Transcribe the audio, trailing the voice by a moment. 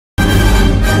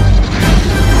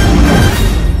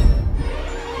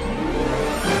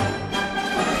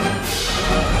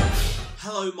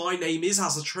name is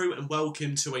Azatru and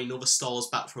welcome to another Star Wars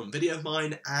Battlefront video of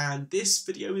mine, and this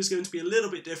video is going to be a little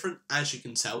bit different, as you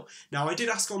can tell. Now, I did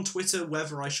ask on Twitter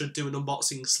whether I should do an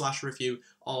unboxing slash review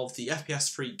of the FPS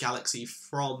Freek Galaxy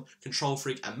from Kontrol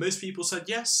Freek, and most people said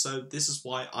yes, so this is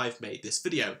why I've made this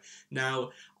video.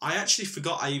 Now, I actually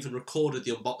forgot I even recorded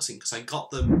the unboxing because I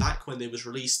got them back when they was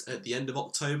released at the end of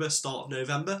October, start of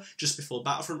November, just before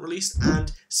Battlefront released,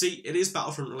 and see, it is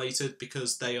Battlefront related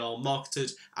because they are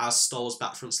marketed as Star Wars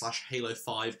Battlefront / Halo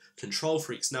 5 Kontrol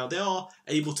Freeks. Now, they are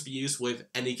able to be used with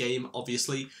any game,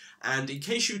 obviously, and in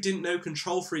case you didn't know,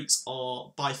 Kontrol Freeks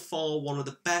are by far one of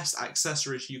the best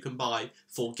accessories you can buy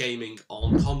for gaming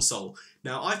on console.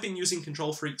 Now, I've been using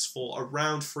Kontrol Freeks for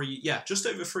around just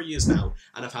over 3 years now,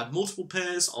 and I've had multiple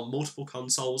pairs on multiple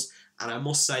consoles, and I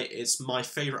must say it's my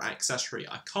favourite accessory.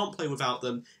 I can't play without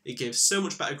them. It gives so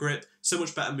much better grip, so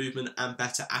much better movement, and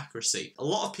better accuracy. A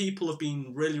lot of people have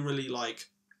been really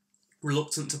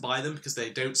reluctant to buy them because they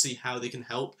don't see how they can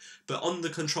help, but on the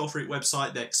Kontrol Freek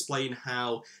website they explain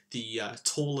how the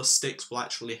taller sticks will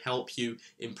actually help you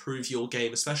improve your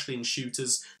game, especially in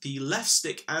shooters. The left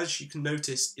stick, as you can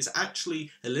notice, is actually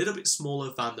a little bit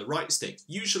smaller than the right stick.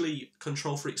 Usually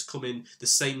Kontrol Freeks come in the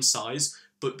same size,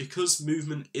 but because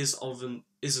movement isn't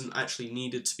actually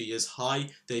needed to be as high,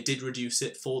 they did reduce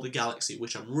it for the Galaxy,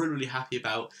 which I'm really happy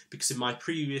about, because in my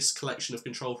previous collection of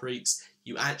Kontrol Freeks,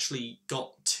 you actually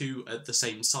got two at the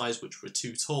same size, which were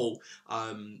too tall,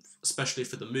 especially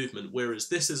for the movement, whereas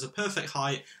this is a perfect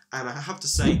height, and I have to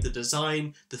say the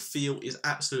design, the feel is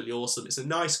absolutely awesome. It's a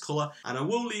nice colour, and I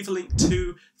will leave a link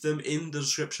to them in the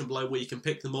description below where you can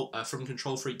pick them up from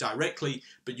Kontrol Freek directly,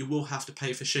 but you will have to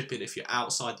pay for shipping if you're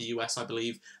outside the US, I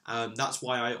believe. That's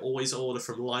why I always order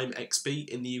from Lime XB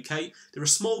in the UK. They're a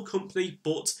small company,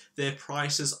 but their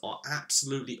prices are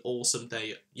absolutely awesome.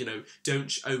 They,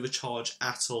 don't overcharge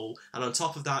at all, and on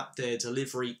top of that, their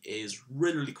delivery is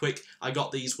really quick. I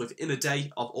got these within a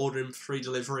day of ordering free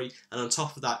delivery, and on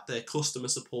top of that, their customer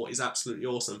support is absolutely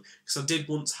awesome, because I did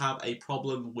once have a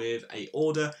problem with a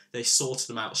order. They sorted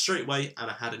them out straight away, and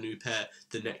I had a new pair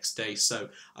the next day. So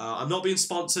I'm not being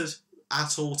sponsored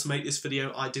at all to make this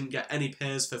video. I didn't get any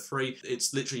pairs for free.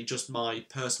 It's literally just my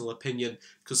personal opinion,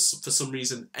 because for some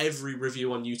reason every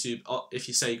review on YouTube, if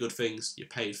you say good things, you're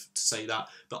paid to say that.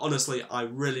 But honestly, I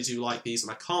really do like these,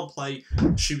 and I can't play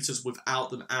shooters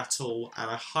without them at all,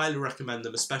 and I highly recommend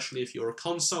them, especially if you're a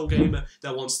console gamer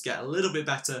that wants to get a little bit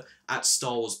better at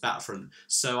Star Wars Battlefront.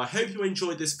 So I hope you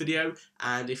enjoyed this video,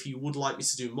 and if you would like me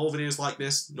to do more videos like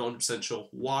this, not 100% sure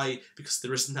why, because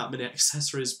there isn't that many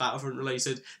accessories Battlefront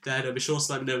related, then be sure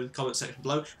to let me know in the comment section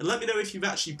below, and let me know if you've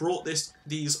actually brought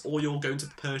these or you're going to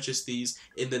purchase these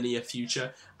in the near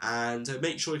future, and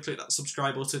make sure you click that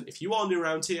subscribe button if you are new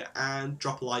around here, and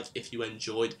drop a like if you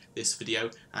enjoyed this video,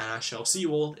 and I shall see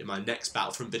you all in my next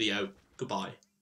Battlefront video. Goodbye.